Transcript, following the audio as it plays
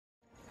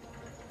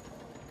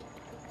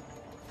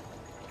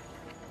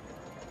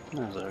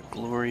That was a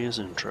glorious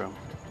intro.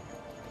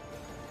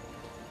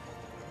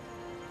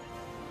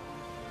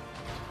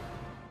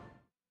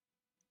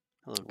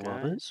 Hello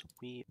guys,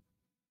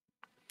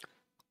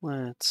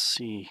 let's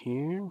see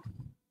here.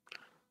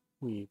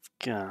 We've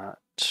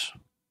got a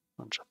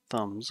bunch of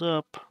thumbs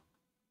up,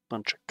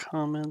 bunch of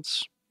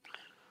comments.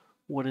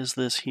 What is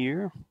this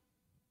here?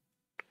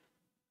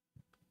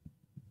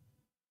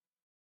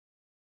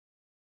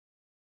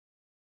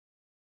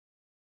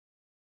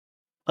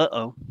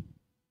 Uh-oh.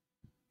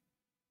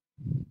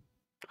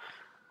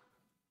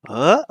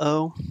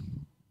 Uh-oh.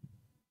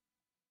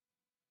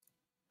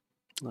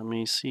 Let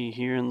me see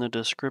here in the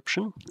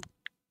description.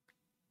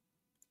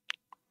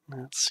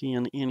 Not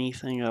seeing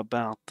anything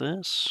about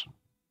this.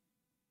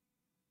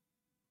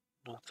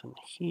 Nothing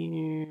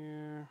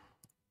here.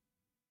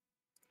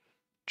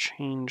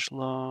 Change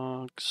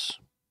logs.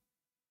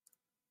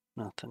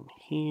 Nothing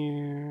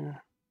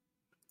here.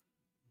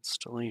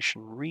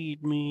 Installation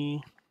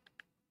README.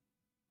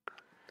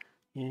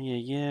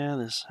 Yeah,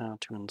 this is how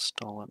to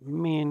install it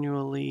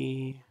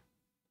manually.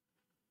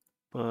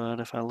 But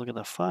if I look at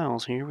the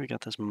files here, we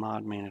got this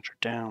mod manager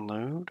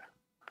download.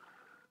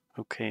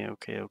 Okay.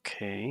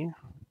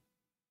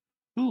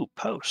 Ooh,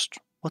 post.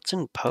 What's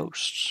in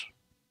posts?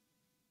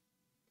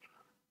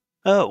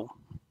 Oh.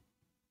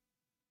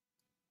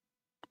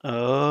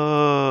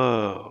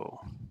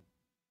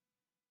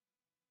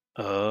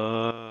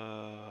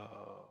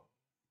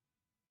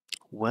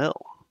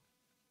 Well,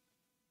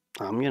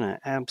 I'm gonna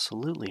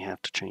absolutely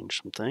have to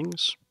change some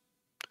things.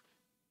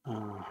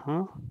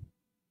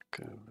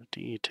 Go to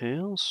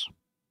details.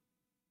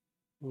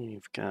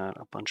 We've got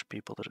a bunch of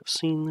people that have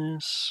seen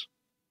this.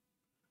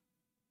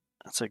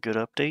 That's a good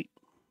update.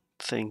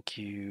 Thank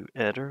you,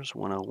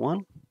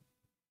 Edders101.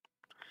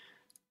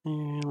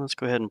 And let's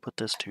go ahead and put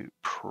this to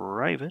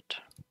private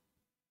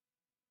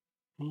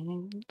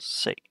and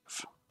save.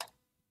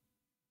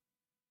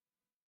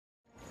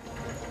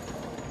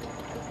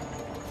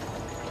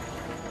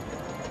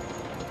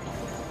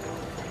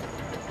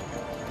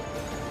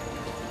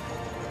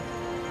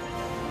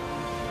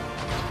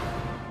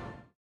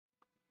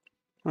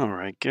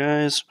 Alright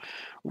guys,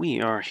 we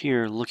are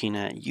here looking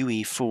at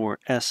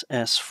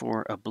UE4SS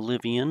for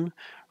Oblivion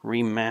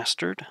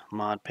Remastered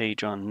mod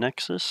page on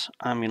Nexus.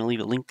 I'm going to leave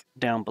a link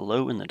down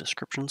below in the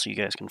description so you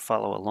guys can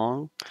follow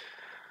along.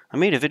 I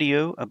made a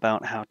video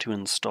about how to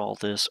install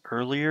this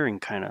earlier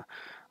and kind of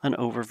an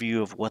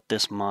overview of what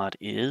this mod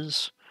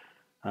is.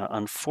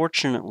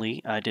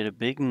 Unfortunately, I did a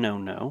big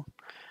no-no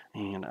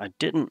and I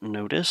didn't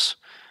notice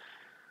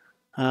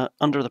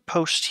under the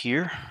post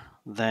here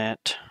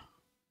that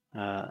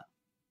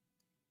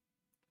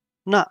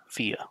not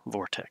via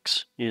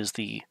Vortex is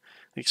the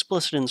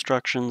explicit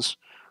instructions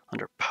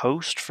under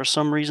post. For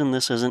some reason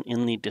this isn't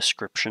in the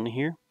description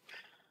here.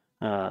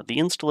 The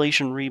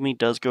installation README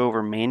does go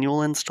over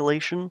manual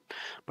installation,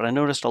 but I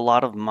noticed a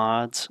lot of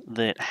mods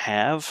that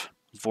have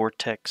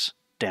Vortex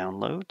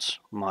downloads,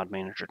 mod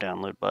manager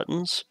download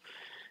buttons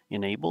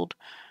enabled,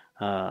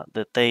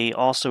 that they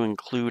also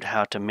include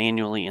how to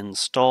manually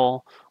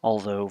install,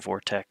 although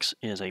Vortex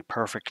is a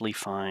perfectly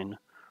fine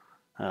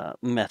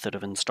method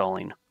of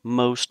installing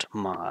most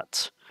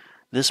mods.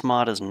 This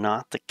mod is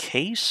not the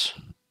case,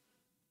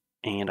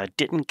 and I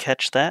didn't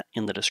catch that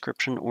in the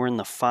description or in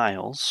the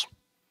files.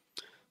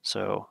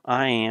 So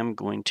I am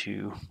going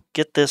to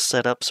get this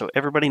set up so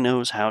everybody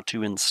knows how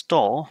to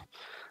install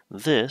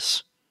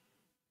this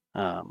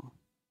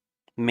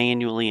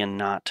manually and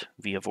not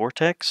via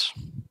Vortex.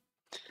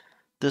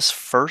 This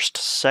first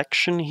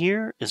section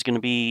here is going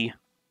to be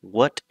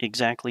what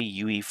exactly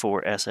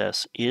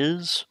UE4SS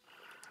is.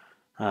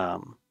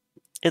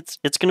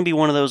 It's going to be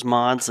one of those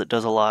mods that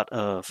does a lot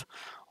of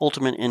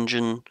Ultimate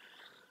Engine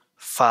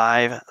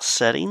 5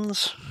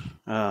 settings,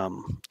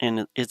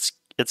 and it's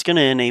going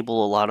to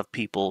enable a lot of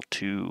people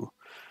to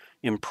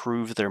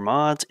improve their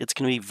mods. It's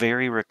going to be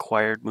very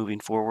required moving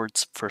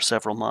forwards for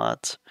several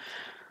mods.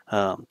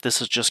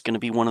 This is just going to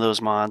be one of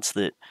those mods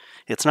that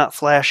it's not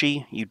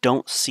flashy. You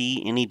don't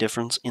see any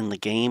difference in the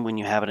game when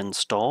you have it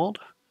installed,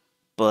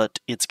 but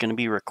it's going to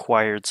be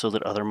required so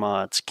that other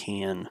mods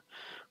can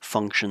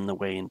function the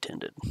way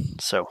intended.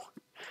 So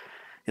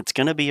it's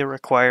going to be a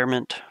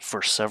requirement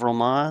for several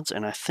mods,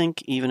 and I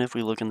think even if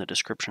we look in the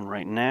description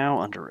right now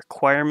under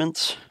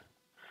requirements,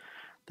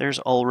 there's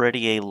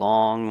already a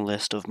long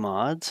list of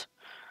mods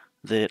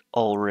that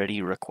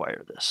already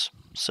require this.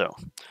 So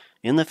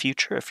in the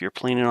future, if you're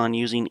planning on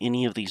using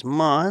any of these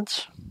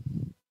mods,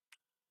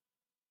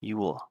 you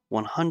will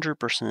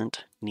 100%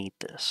 need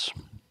this.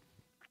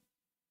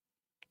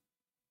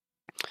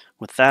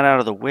 With that out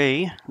of the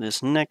way,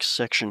 this next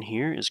section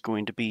here is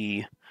going to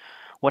be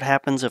what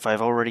happens if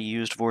I've already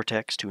used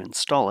Vortex to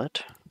install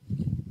it.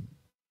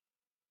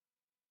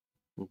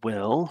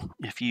 Well,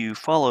 if you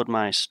followed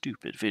my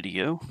stupid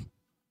video,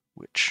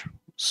 which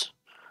was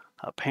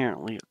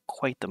apparently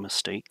quite the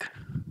mistake,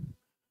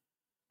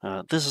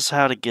 this is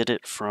how to get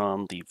it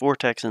from the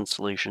Vortex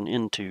installation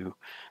into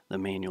the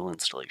manual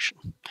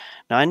installation.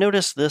 Now I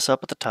noticed this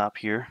up at the top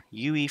here,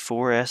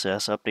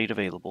 UE4SS update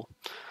available.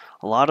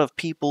 A lot of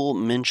people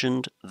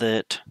mentioned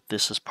that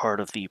this is part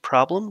of the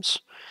problems,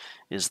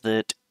 is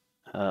that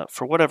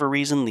for whatever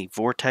reason, the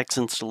Vortex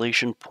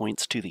installation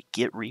points to the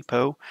Git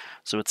repo,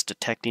 so it's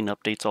detecting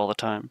updates all the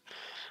time.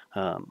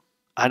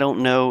 I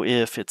don't know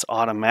if it's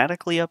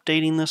automatically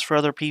updating this for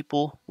other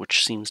people,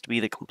 which seems to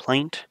be the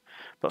complaint,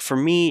 but for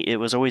me, it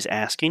was always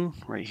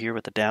asking right here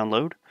with the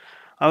download.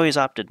 I always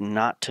opted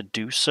not to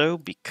do so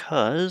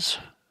because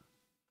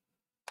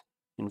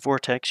in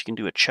Vortex you can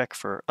do a check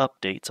for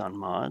updates on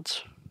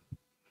mods.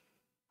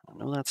 I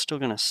know that's still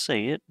going to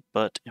say it,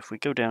 but if we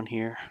go down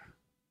here,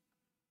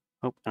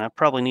 oh, and I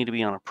probably need to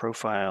be on a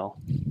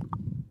profile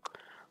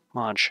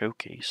mod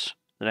showcase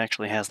that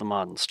actually has the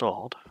mod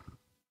installed.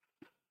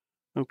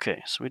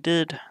 Okay, so we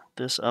did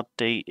this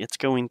update. It's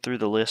going through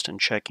the list and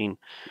checking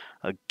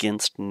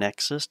against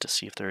Nexus to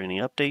see if there are any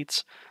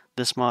updates.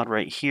 This mod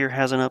right here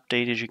has an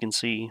update, as you can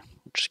see,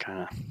 which is kind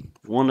of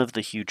one of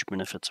the huge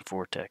benefits of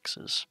Vortex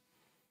is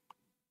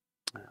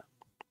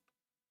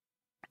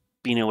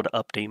being able to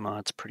update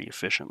mods pretty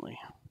efficiently.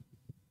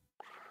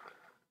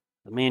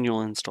 The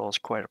manual install is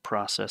quite a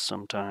process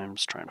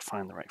sometimes, trying to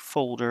find the right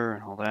folder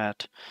and all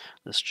that.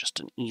 This is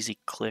just an easy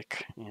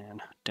click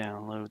and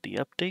download the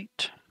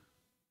update.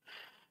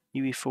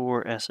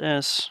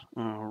 UE4SS,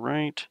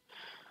 alright.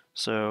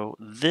 So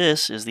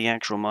this is the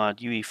actual mod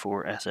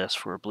UE4SS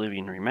for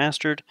Oblivion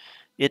Remastered.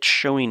 It's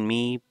showing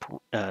me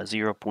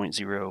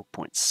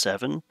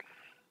 0.0.7.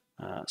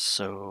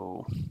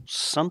 So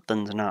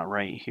something's not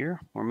right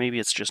here, or maybe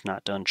it's just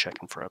not done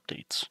checking for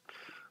updates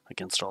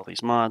against all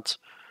these mods.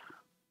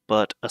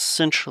 But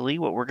essentially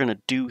what we're going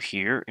to do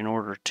here in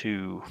order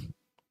to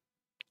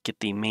get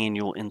the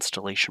manual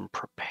installation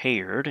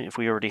prepared, if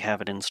we already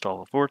have it installed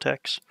with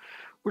Vortex,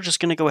 we're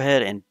just going to go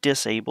ahead and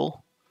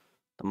disable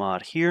the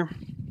mod here.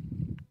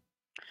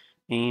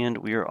 And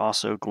we are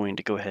also going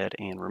to go ahead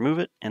and remove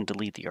it and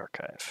delete the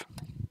archive.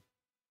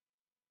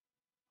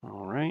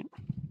 All right.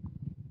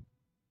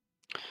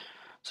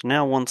 So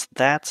now once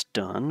that's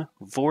done,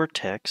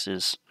 Vortex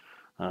is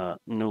no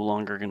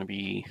longer going to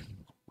be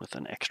with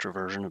an extra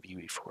version of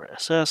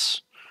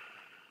UE4SS.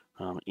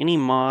 Any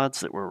mods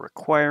that were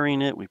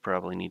requiring it, we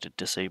probably need to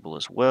disable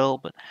as well,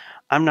 but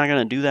I'm not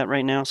going to do that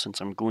right now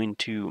since I'm going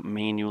to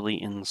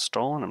manually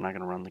install and I'm not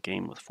going to run the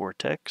game with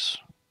Vortex.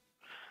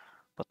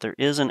 But there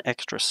is an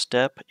extra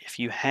step. If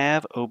you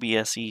have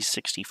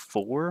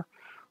OBSE64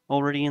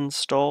 already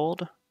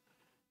installed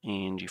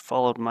and you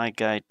followed my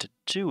guide to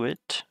do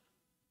it,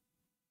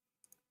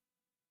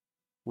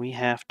 we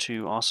have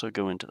to also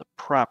go into the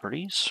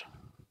properties,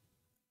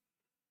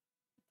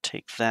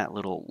 take that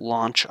little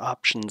launch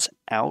options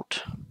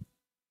out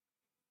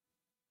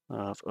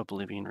of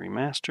Oblivion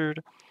Remastered.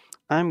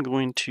 I'm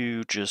going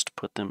to just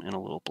put them in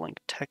a little blank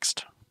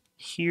text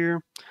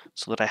here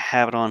so that I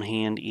have it on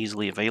hand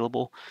easily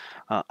available.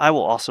 I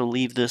will also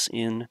leave this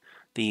in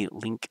the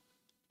link,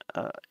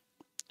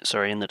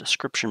 in the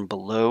description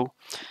below.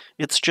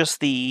 It's just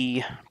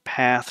the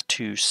path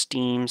to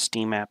Steam,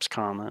 Steamapps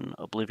Common,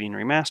 Oblivion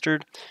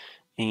Remastered,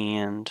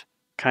 and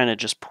kind of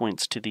just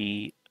points to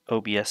the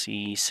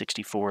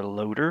OBSE64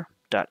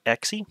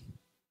 loader.exe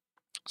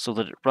so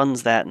that it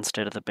runs that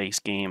instead of the base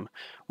game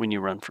when you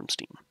run from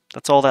Steam.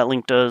 That's all that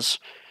link does.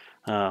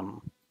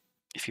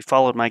 If you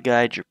followed my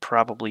guide, you're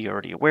probably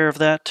already aware of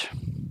that.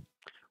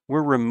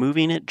 We're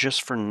removing it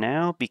just for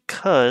now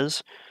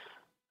because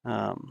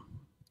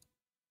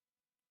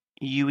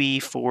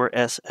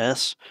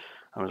UE4SS,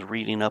 I was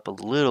reading up a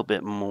little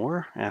bit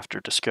more after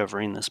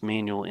discovering this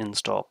manual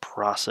install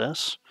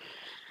process.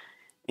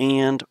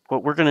 And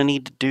what we're going to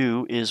need to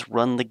do is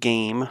run the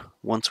game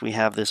once we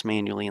have this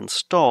manually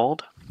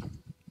installed,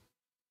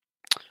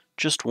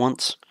 just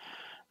once,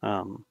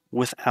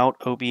 without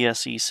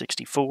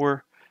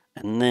OBSE64,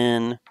 and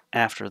then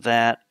after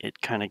that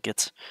it kind of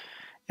gets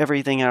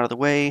everything out of the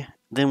way.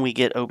 Then we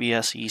get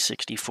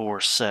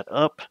OBSE64 set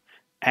up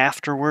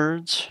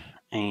afterwards,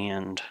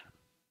 and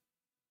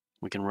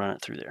we can run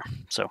it through there.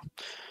 So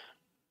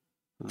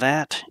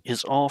that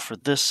is all for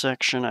this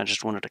section. I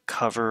just wanted to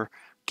cover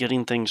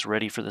getting things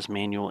ready for this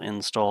manual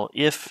install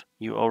if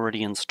you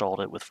already installed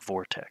it with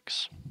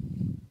Vortex.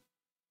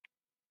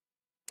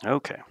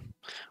 Okay,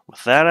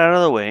 with that out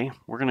of the way,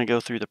 we're going to go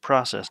through the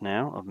process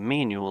now of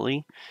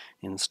manually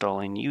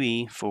installing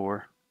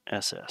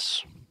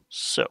UE4SS.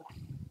 So,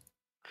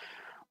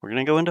 we're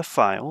going to go into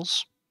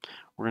Files.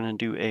 We're going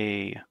to do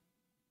a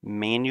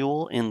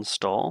manual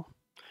install.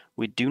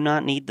 We do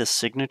not need the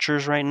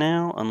signatures right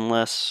now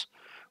unless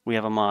we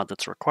have a mod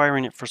that's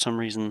requiring it for some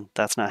reason.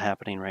 That's not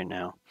happening right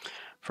now.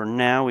 For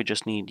now, we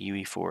just need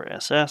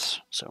UE4SS,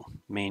 so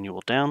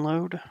manual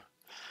download.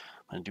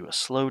 I'm going to do a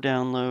slow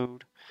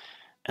download.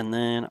 And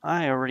then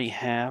I already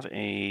have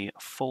a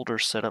folder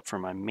set up for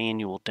my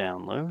manual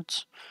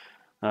downloads.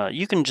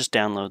 You can just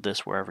download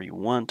this wherever you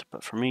want,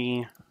 but for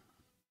me,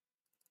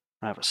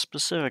 I have a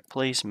specific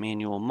place,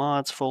 manual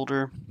mods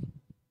folder.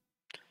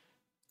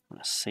 I'm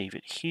going to save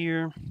it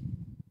here.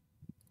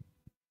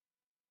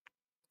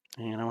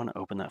 And I want to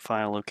open that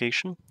file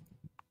location.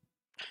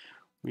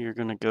 We are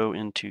going to go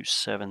into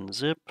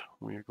 7-zip.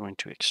 We are going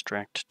to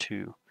extract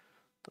to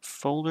the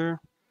folder.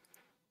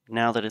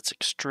 Now that it's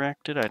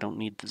extracted, I don't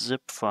need the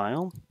zip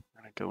file.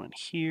 I'm going to go in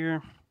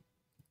here.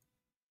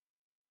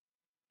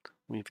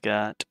 We've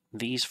got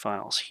these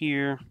files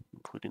here,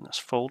 including this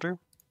folder.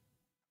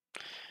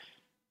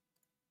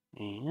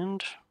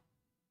 And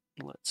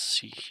let's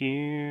see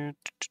here.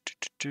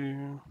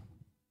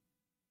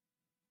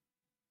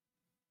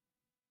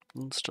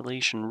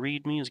 Installation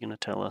README is going to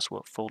tell us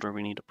what folder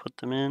we need to put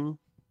them in.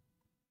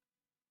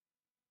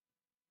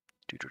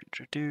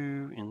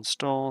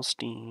 Install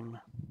Steam.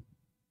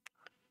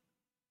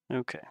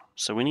 Okay,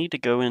 so we need to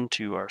go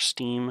into our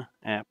Steam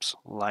apps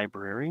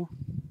library.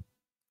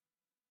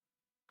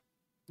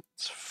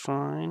 That's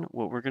fine.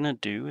 What we're going to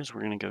do is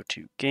we're going to go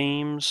to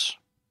Games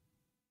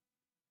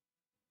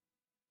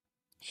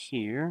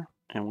here,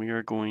 and we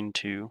are going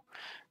to,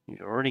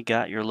 you've already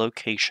got your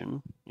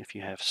location if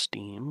you have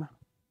Steam.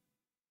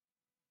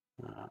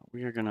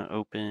 We are going to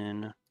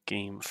open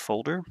Game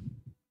Folder.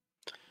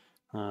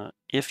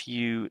 If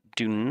you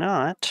do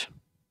not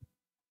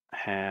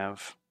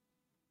have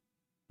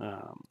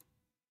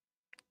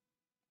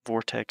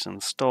Vortex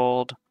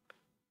installed,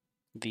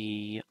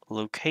 the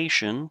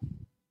location,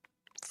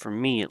 for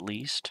me at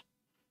least,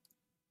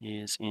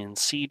 is in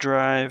C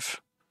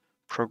drive,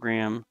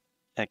 program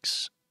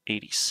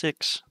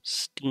x86,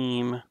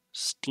 Steam,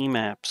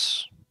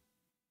 steamapps,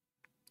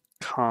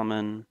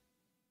 common,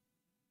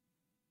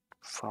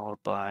 followed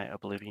by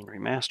Oblivion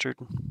Remastered.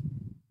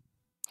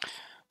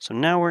 So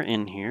now we're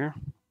in here.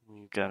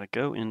 We've got to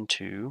go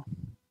into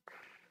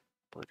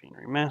Oblivion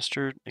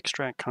Remastered,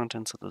 extract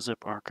contents of the zip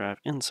archive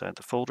inside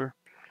the folder,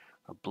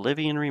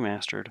 Oblivion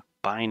Remastered,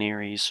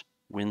 Binaries,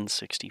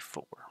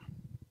 Win64.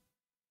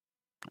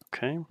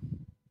 Okay.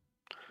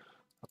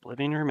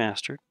 Oblivion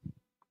Remastered,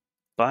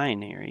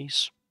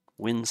 Binaries,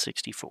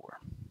 Win64.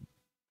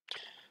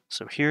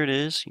 So here it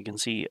is. You can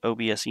see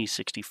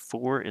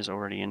OBSE64 is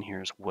already in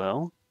here as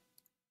well.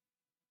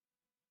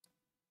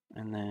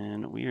 And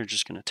then we are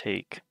just going to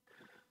take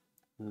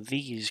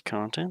these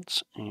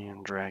contents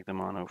and drag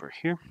them on over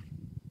here.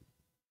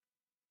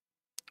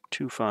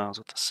 Two files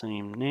with the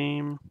same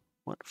name.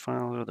 What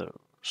files are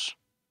those?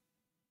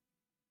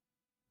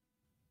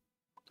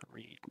 The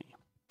README.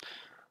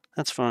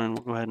 That's fine.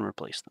 We'll go ahead and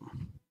replace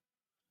them.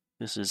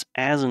 This is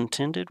as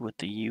intended with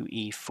the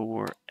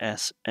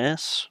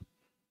UE4SS.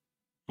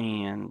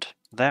 And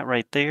that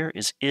right there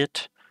is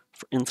it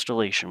for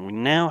installation. We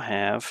now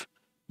have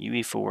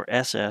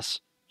UE4SS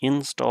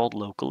installed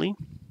locally.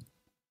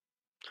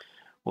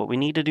 What we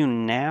need to do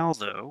now,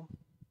 though,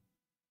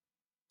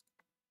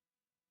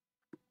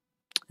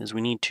 is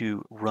we need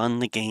to run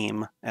the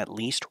game at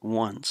least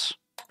once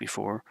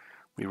before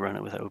we run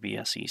it with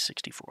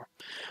OBSE64.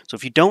 So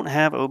if you don't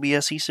have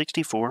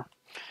OBSE64,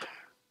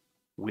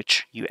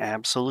 which you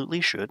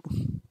absolutely should,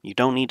 you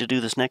don't need to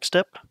do this next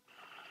step.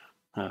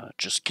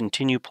 Just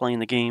continue playing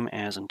the game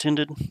as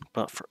intended.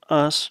 But for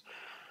us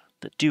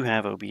that do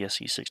have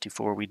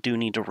OBSE64, we do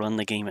need to run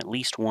the game at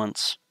least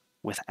once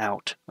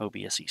without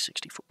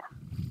OBSE64.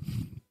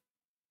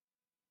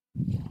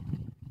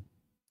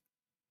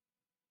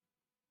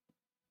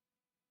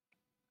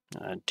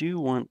 I do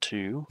want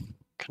to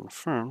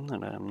confirm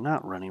that I'm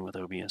not running with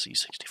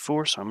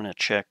OBSE64, so I'm going to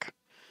check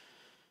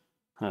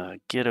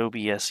get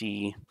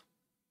OBSE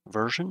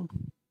version.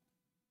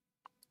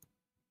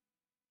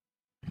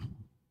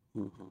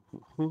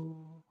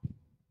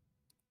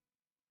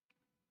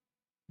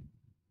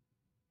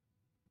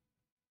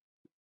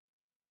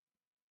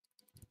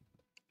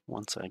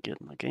 Once I get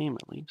in the game,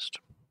 at least.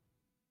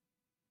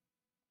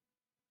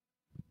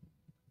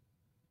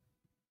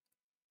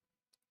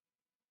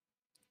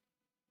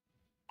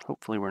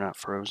 Hopefully we're not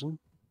frozen,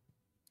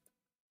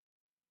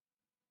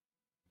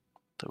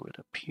 though it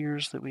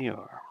appears that we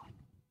are.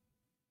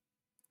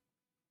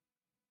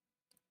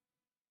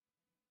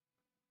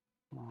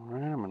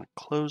 Alright, I'm going to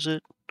close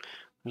it.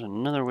 There's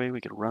another way we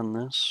could run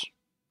this,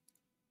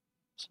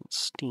 since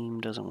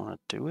Steam doesn't want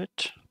to do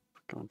it.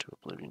 Go into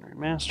Oblivion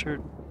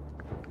Remastered.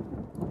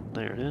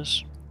 There it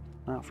is.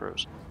 Not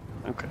frozen.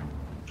 Okay.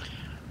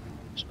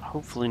 So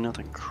hopefully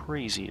nothing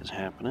crazy is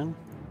happening.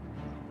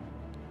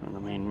 In the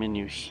main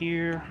menu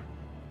here,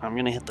 I'm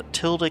going to hit the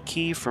tilde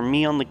key. For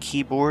me on the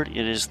keyboard,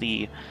 it is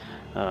the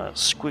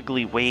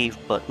squiggly wave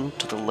button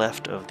to the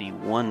left of the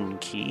 1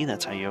 key.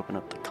 That's how you open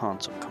up the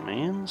console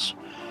commands.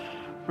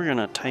 We're going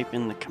to type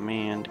in the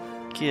command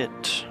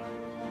get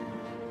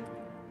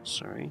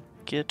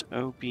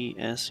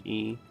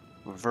OBSE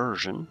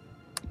version.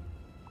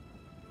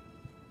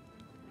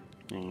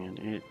 And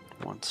it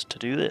wants to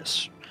do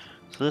this.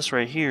 So this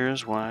right here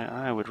is why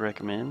I would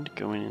recommend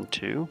going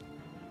into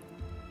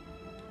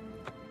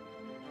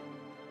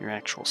your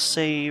actual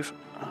save.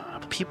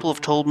 People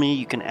have told me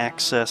you can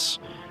access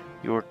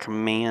your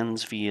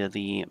commands via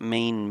the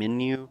main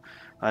menu.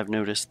 I've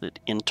noticed that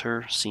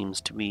Enter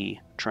seems to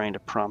be trying to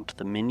prompt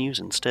the menus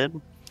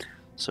instead.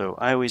 So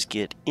I always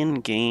get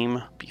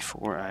in-game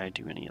before I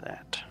do any of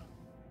that.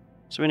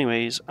 So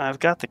anyways, I've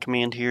got the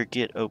command here,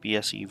 get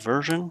OBSE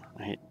version.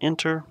 I hit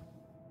Enter.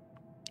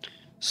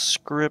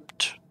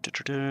 Script.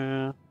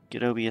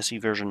 Get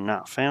OBSE version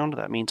not found.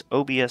 That means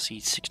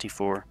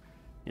OBSE64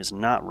 is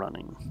not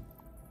running.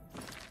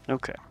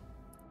 Okay.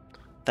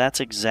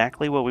 That's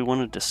exactly what we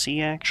wanted to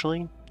see,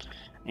 actually.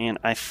 And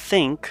I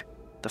think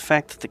the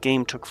fact that the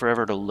game took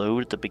forever to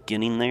load at the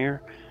beginning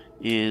there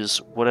is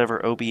whatever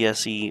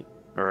OBSE,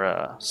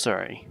 or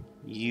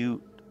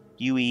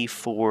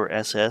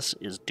UE4SS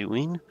is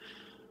doing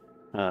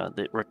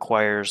that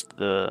requires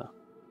the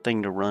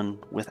thing to run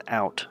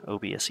without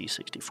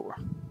OBSE64.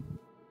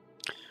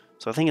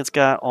 So I think it's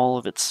got all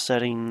of its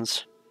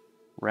settings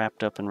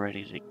wrapped up and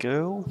ready to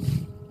go.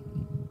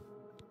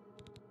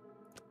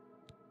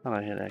 How'd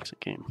I hit exit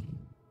game?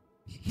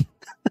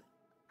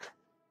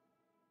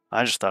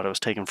 I just thought it was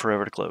taking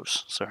forever to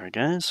close. Sorry,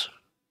 guys.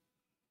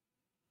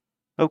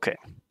 Okay,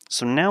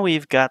 so now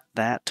we've got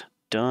that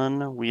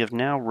done. We have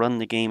now run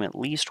the game at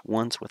least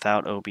once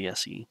without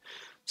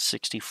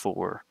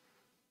OBSE64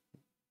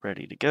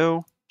 ready to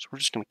go. So we're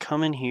just going to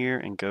come in here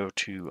and go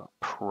to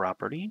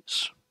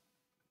Properties.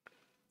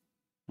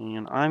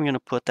 And I'm going to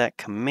put that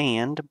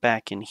command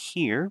back in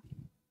here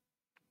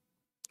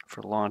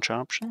for launch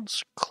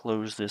options.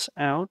 Close this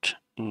out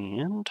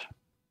and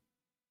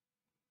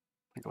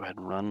go ahead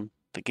and run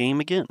the game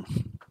again.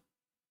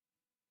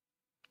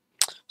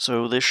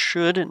 So this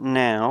should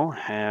now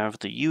have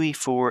the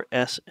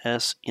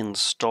UE4SS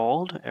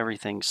installed,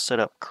 everything's set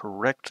up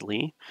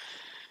correctly,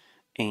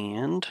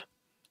 and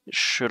it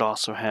should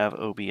also have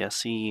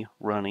OBSE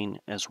running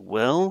as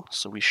well,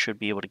 so we should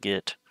be able to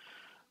get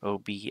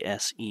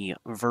OBSE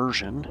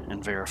version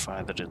and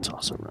verify that it's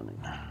also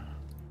running.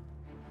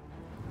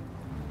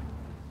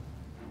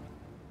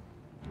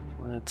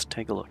 Let's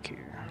take a look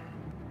here.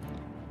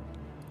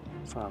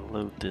 If I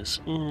load this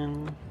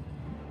in,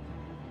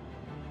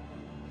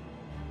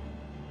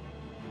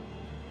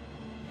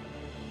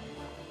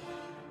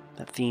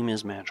 that theme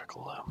is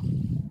magical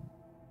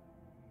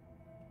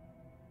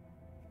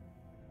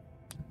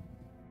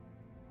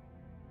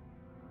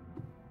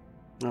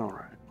though.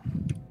 Alright.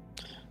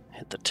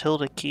 Hit the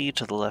tilde key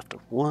to the left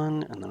of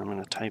 1, and then I'm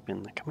going to type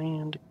in the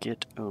command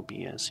get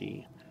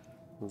OBSE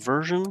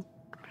version.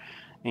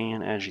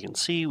 And as you can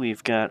see,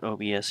 we've got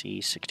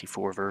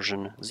OBSE64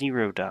 version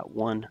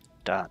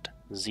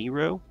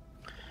 0.1.0.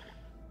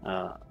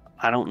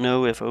 I don't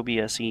know if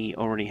OBSE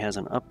already has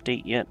an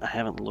update yet. I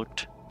haven't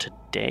looked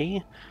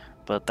today,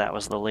 but that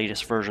was the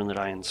latest version that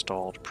I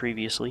installed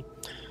previously.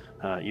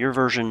 Your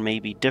version may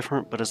be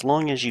different, but as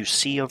long as you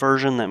see a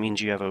version, that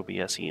means you have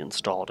OBSE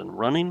installed and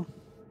running.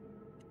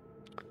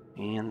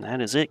 And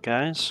that is it,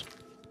 guys.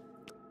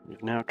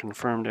 We've now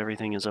confirmed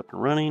everything is up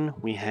and running.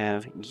 We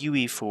have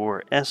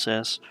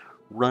UE4SS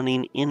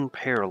running in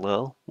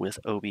parallel with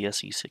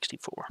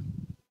OBSE64.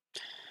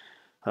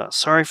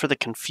 Sorry for the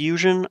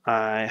confusion.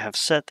 I have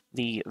set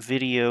the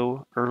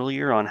video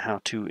earlier on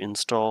how to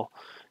install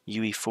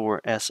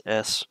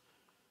UE4SS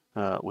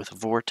with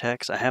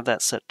Vortex. I have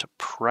that set to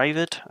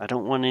private. I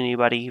don't want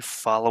anybody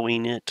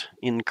following it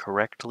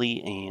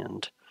incorrectly,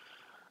 and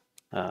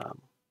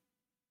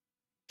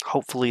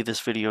hopefully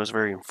this video is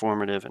very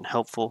informative and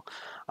helpful.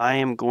 I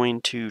am going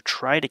to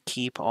try to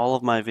keep all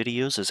of my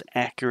videos as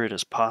accurate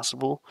as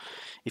possible.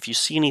 If you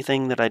see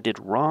anything that I did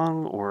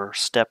wrong or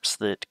steps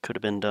that could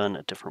have been done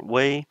a different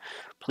way,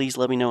 please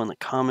let me know in the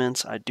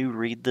comments. I do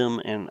read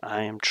them, and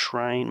I am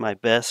trying my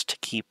best to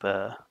keep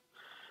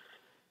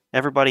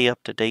everybody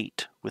up to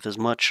date with as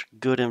much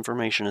good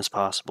information as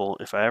possible.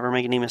 If I ever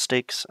make any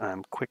mistakes,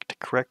 I'm quick to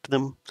correct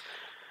them.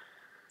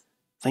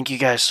 Thank you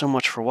guys so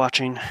much for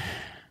watching,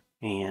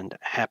 and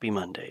happy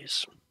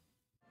Mondays.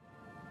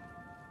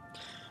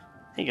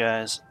 Hey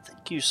guys,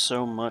 thank you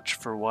so much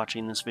for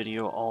watching this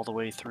video all the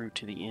way through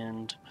to the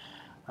end.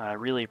 I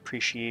really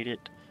appreciate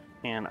it,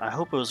 and I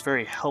hope it was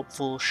very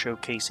helpful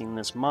showcasing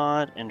this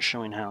mod and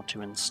showing how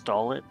to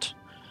install it.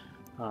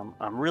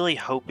 I'm really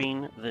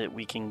hoping that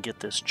we can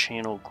get this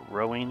channel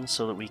growing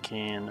so that we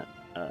can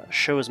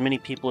show as many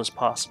people as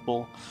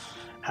possible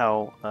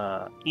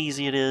how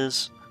easy it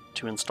is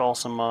to install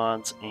some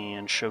mods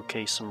and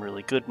showcase some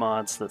really good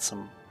mods that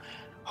some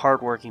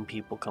hardworking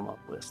people come up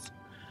with.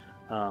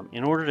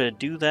 In order to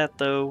do that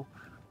though,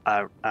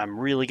 I'm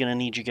really going to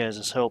need you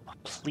guys' help.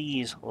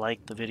 Please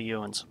like the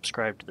video and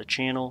subscribe to the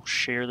channel.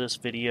 Share this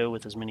video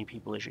with as many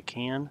people as you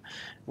can.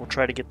 We'll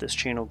try to get this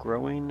channel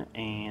growing,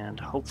 and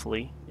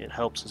hopefully it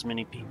helps as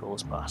many people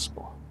as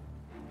possible.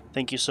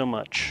 Thank you so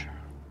much.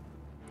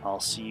 I'll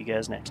see you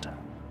guys next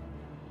time.